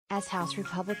As House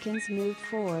Republicans moved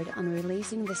forward on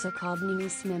releasing the so-called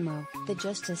Nunes memo, the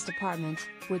Justice Department,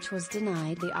 which was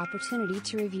denied the opportunity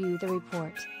to review the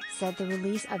report, said the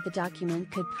release of the document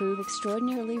could prove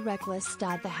extraordinarily reckless.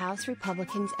 The House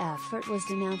Republicans' effort was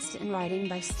denounced in writing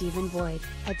by Stephen Boyd,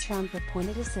 a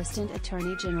Trump-appointed Assistant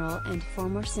Attorney General and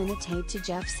former Senate aide to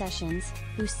Jeff Sessions,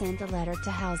 who sent a letter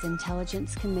to House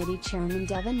Intelligence Committee Chairman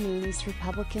Devin Nunes,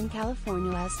 Republican,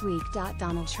 California last week.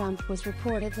 Donald Trump was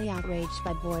reportedly outraged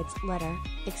by Boyd's letter,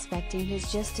 expecting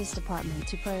his Justice Department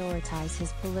to prioritize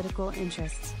his political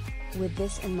interests. With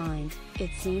this in mind,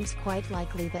 it seems quite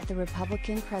likely that the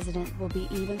Republican president will be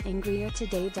even angrier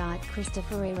today.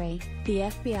 Christopher Wray, the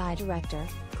FBI director,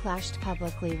 clashed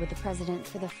publicly with the president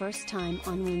for the first time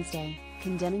on Wednesday,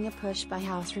 condemning a push by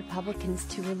House Republicans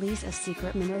to release a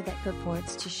secret memo that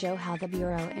purports to show how the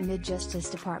Bureau and the Justice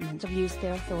Department have used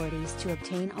their authorities to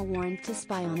obtain a warrant to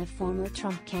spy on a former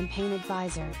Trump campaign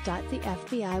advisor. The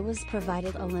FBI was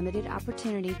provided a limited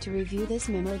opportunity to review this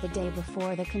memo the day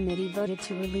before the committee voted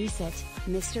to release it,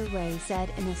 Mr. Wray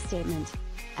said in a statement.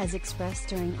 As expressed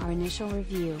during our initial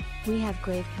review, we have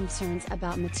grave concerns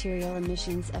about material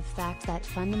omissions of fact that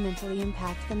fundamentally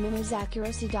impact the memo's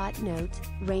accuracy. Note,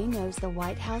 Wray knows the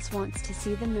White House wants to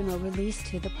see the memo released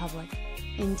to the public.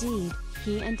 Indeed,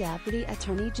 he and Deputy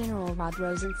Attorney General Rod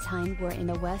Rosenstein were in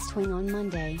the West Wing on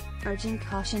Monday, urging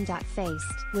caution.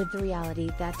 Faced with the reality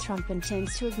that Trump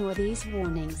intends to ignore these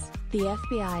warnings, the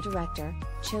FBI director,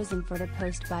 chosen for the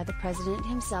post by the president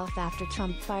himself after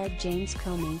Trump fired James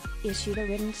Comey, issued a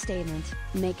written statement,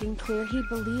 making clear he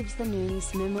believes the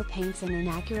Nunes memo paints an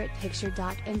inaccurate picture.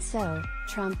 And so,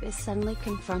 Trump is suddenly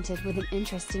confronted with an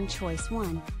interesting choice.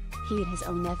 1. Heed his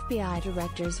own FBI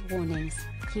director's warnings,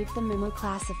 keep the memo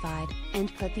classified,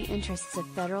 and put the interests of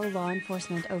federal law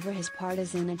enforcement over his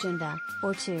partisan agenda,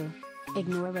 or 2.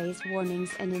 Ignore Wray's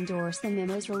warnings and endorse the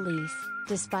memo's release,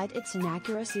 despite its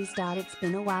inaccuracies. It's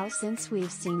been a while since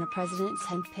we've seen a president's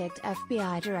hand-picked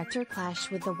FBI director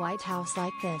clash with the White House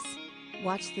like this.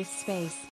 Watch this space.